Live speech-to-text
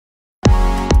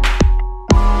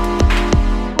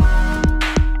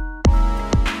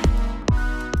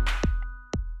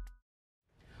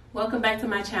Welcome back to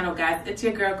my channel, guys. It's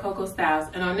your girl Coco Styles,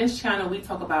 and on this channel we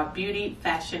talk about beauty,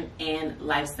 fashion, and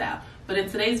lifestyle. But in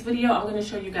today's video, I'm going to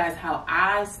show you guys how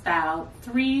I style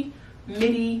 3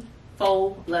 midi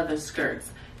faux leather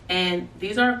skirts. And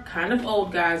these are kind of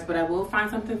old, guys, but I will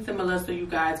find something similar so you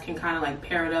guys can kind of like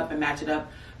pair it up and match it up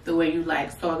the way you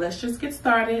like. So let's just get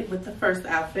started with the first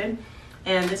outfit.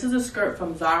 And this is a skirt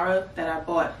from Zara that I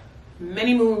bought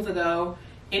many moons ago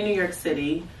in New York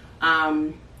City.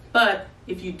 But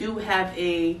if you do have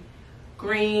a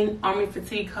green army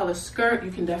fatigue color skirt,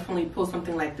 you can definitely pull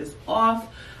something like this off.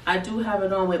 I do have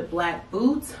it on with black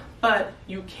boots, but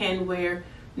you can wear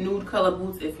nude color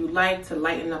boots if you like to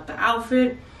lighten up the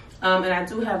outfit. And I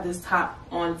do have this top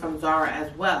on from Zara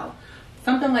as well.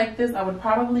 Something like this, I would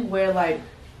probably wear like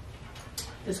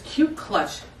this cute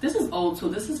clutch. This is old too.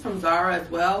 This is from Zara as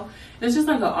well. It's just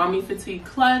like an army fatigue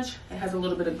clutch. It has a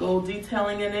little bit of gold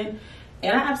detailing in it.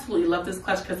 And I absolutely love this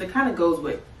clutch because it kind of goes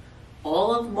with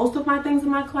most of my things in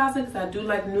my closet, because I do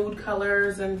like nude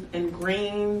colors and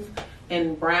greens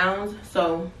and browns.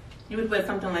 So you would wear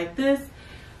something like this.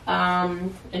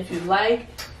 If you like,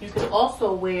 you could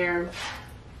also wear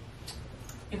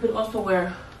the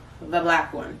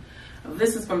black one.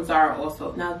 This is from Zara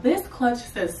also. Now this clutch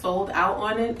says sold out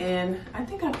on it, and I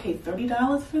think I paid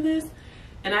 $30 for this.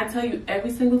 And I tell you, every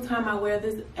single time I wear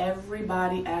this,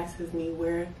 everybody asks me,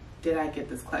 where did I get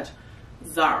this clutch?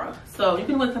 Zara. So you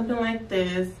can wear something like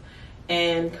this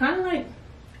and kind of like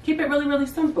keep it really, really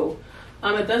simple.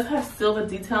 It does have silver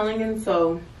detailing in,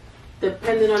 so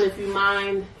depending on if you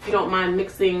don't mind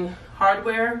mixing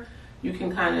hardware, you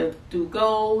can kind of do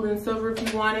gold and silver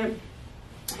if you want it.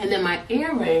 And then my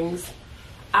earrings,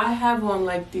 I have on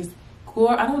like these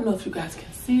I don't know if you guys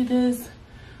can see this,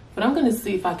 but I'm gonna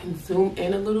see if I can zoom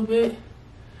in a little bit.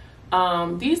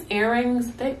 These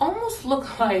earrings, they almost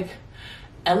look like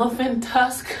elephant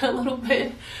tusk a little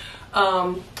bit.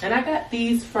 And I got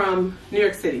these from New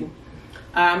York City.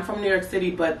 I'm from New York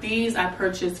City, but these I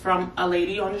purchased from a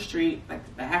lady on the street,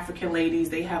 like the African ladies.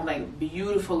 They have like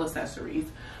beautiful accessories.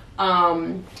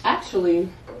 Actually,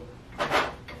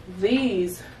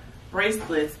 these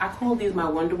bracelets, I call these my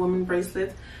Wonder Woman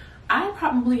bracelets. I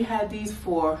probably had these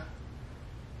for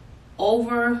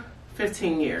over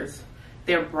 15 years.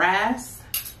 They're brass,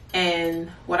 and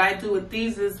what I do with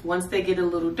these is once they get a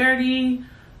little dirty,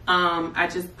 I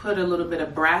just put a little bit of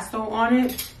Brasso on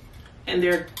it, and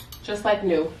they're just like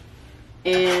new.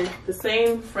 And the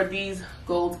same for these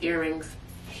gold earrings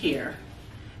here,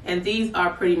 and these are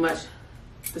pretty much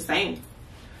the same.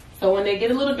 So when they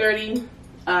get a little dirty,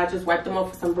 just wipe them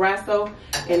off with some Brasso,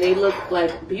 and they look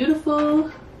like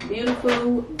beautiful,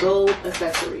 beautiful gold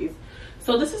accessories.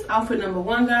 So this is outfit number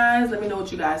 1, guys. Let me know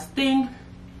what you guys think.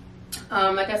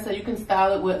 Like I said, you can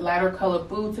style it with lighter colored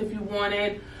boots if you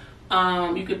wanted.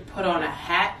 You could put on a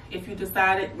hat if you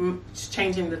decided,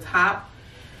 changing the top.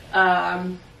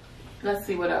 Let's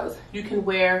see what else. You can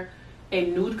wear a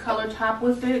nude color top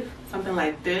with it, something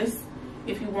like this.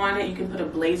 If you want it, you can put a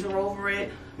blazer over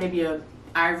it, maybe a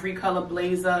ivory color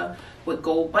blazer with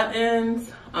gold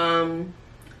buttons.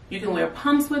 You can wear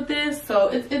pumps with this. So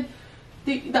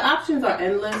the options are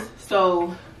endless.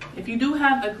 So if you do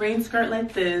have a green skirt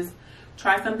like this,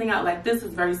 try something out like this.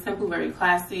 It's very simple, very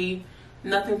classy,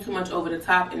 nothing too much over the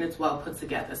top, and it's well put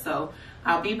together. So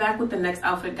I'll be back with the next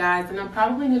outfit, guys, and I'm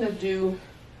probably gonna do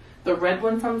the red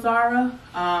one from Zara.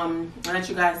 I'll let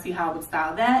you guys see how I would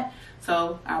style that.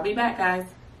 So I'll be back, guys.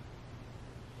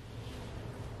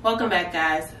 Welcome back,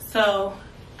 guys. So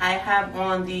I have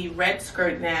on the red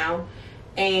skirt now,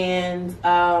 and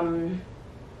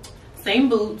same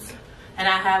boots, and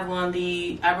I have on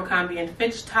the Abercrombie and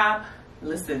Fitch top.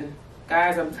 Listen,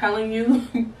 guys, I'm telling you,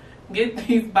 get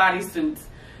these bodysuits.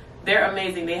 They're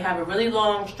amazing. They have a really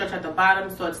long stretch at the bottom,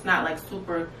 so it's not like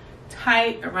super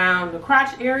tight around the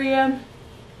crotch area.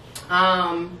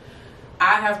 I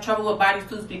have trouble with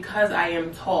bodysuits because I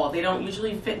am tall. They don't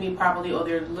usually fit me properly, or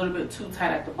they're a little bit too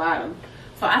tight at the bottom.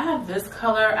 So I have this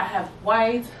color, I have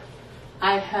white,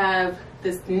 I have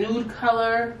this nude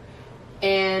color,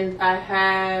 and I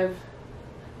have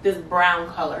this brown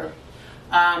color.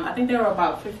 I think they were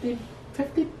about 50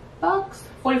 bucks,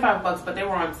 45 bucks, but they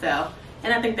were on sale,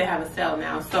 and I think they have a sale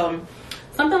now. So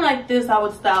something like this, I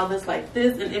would style this like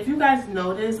this. And if you guys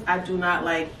notice, I do not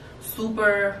like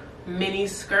super mini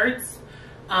skirts,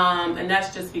 and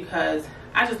that's just because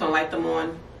I just don't like them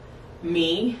on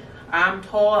me. I'm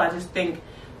tall, I just think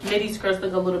midi skirts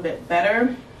look a little bit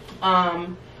better.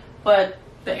 But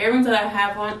the earrings that I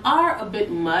have on are a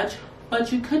bit much,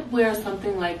 but you could wear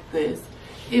something like this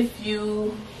if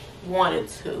you wanted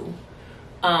to.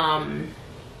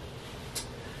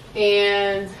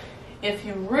 And if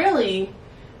you really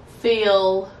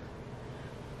really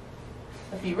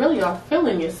are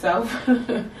feeling yourself,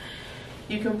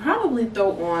 you can probably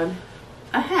throw on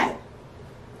a hat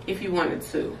if you wanted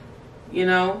to, you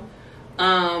know.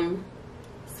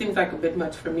 Seems like a bit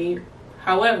much for me.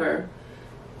 However,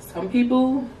 some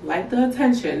people like the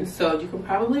attention, so you can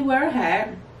probably wear a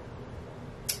hat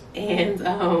and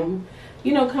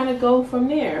you know, kind of go from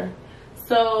there.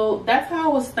 So that's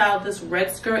how I would style this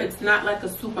red skirt. It's not like a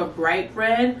super bright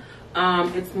red.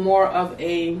 It's more of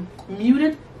a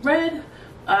muted red.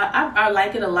 I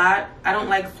like it a lot. I don't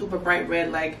like super bright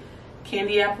red like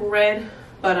candy apple red,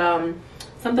 but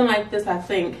something like this, I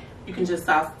think you can just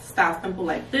style simple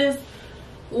like this.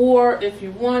 Or if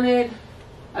you wanted,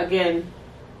 again,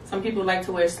 some people like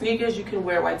to wear sneakers. You can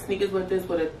wear white sneakers with this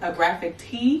with a graphic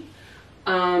tee.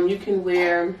 You can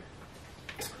wear,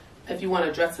 if you want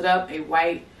to dress it up, a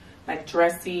white like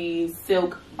dressy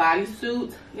silk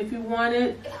bodysuit if you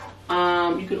wanted.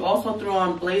 You could also throw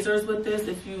on blazers with this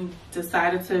if you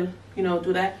decided to, you know,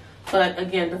 do that. But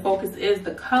again, the focus is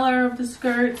the color of the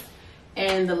skirts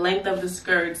and the length of the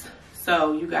skirts,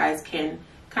 so you guys can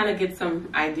kind of get some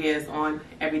ideas on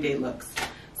everyday looks.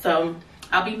 So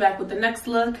I'll be back with the next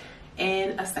look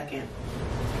in a second.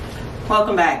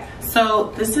 Welcome back.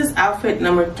 So this is outfit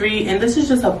number 3, and this is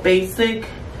just a basic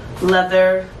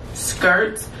leather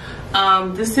skirt.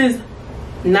 This is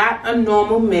not a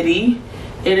normal midi.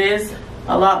 It is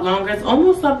a lot longer. It's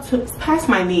almost up to past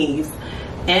my knees,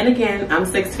 and again, I'm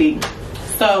 6 feet.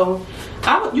 So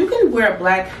you can wear a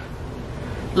black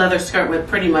leather skirt with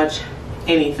pretty much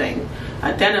anything.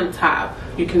 A denim top,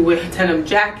 you can wear a denim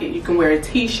jacket, you can wear a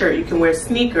t-shirt, you can wear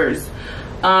sneakers,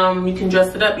 you can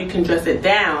dress it up, you can dress it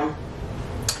down,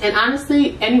 and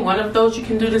honestly, any one of those you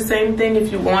can do the same thing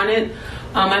if you wanted.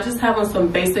 I just have on some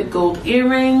basic gold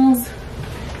earrings,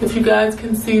 if you guys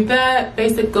can see that,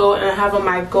 basic gold, and I have on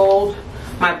my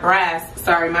brass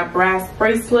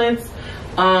bracelets,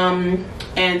 and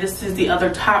this is the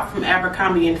other top from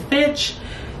Abercrombie and Fitch.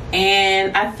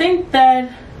 And I think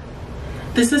that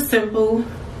this is simple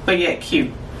but yet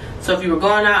cute. So if you were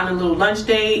going out on a little lunch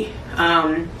date,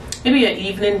 maybe an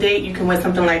evening date, you can wear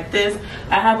something like this.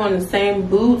 I have on the same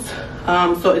boots,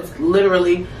 so it's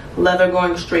literally leather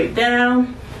going straight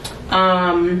down.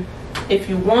 If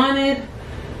you wanted,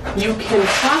 you can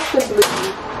possibly,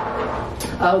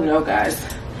 oh no guys,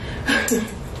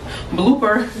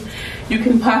 blooper, you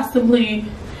can possibly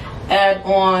add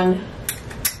on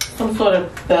some sort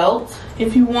of belt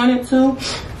if you wanted to.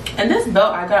 And this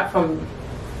belt I got from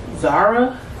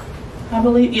Zara, I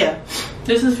believe. Yeah,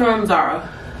 this is from Zara.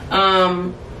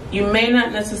 You may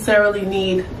not necessarily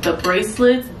need the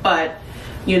bracelets, but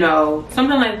you know,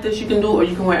 something like this you can do, or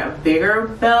you can wear a bigger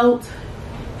belt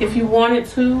if you wanted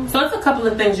to. So it's a couple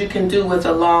of things you can do with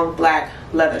a long black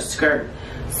leather skirt.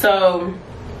 So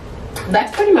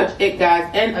that's pretty much it, guys.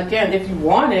 And again, if you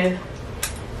wanted,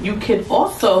 you could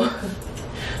also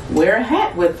wear a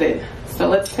hat with it. So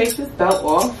let's take this belt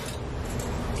off,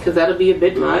 because that'll be a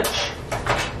bit much.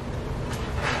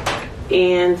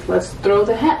 And let's throw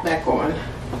the hat back on.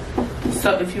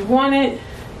 So if you want it,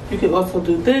 you can also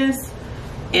do this.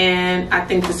 And I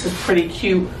think this is pretty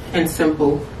cute and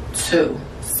simple too.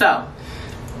 So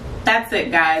that's it,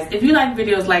 guys. If you like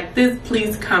videos like this,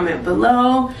 please comment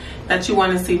below that you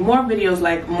want to see more videos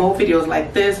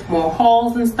like this, more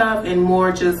hauls and stuff, and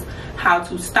more just how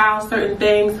to style certain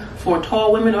things for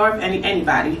tall women, or if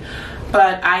anybody.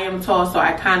 But I am tall, so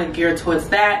I kind of gear towards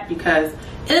that because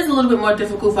it is a little bit more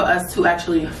difficult for us to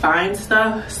actually find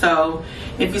stuff. So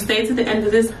if you stay to the end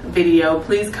of this video,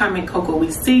 please comment Coco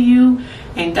we see you.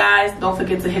 And guys, don't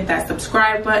forget to hit that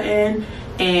subscribe button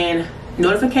and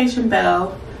notification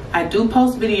bell. I do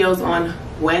post videos on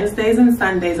Wednesdays and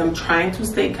Sundays. I'm trying to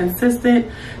stay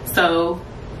consistent. So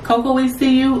Coco we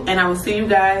see you, and I will see you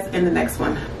guys in the next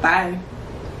one. Bye.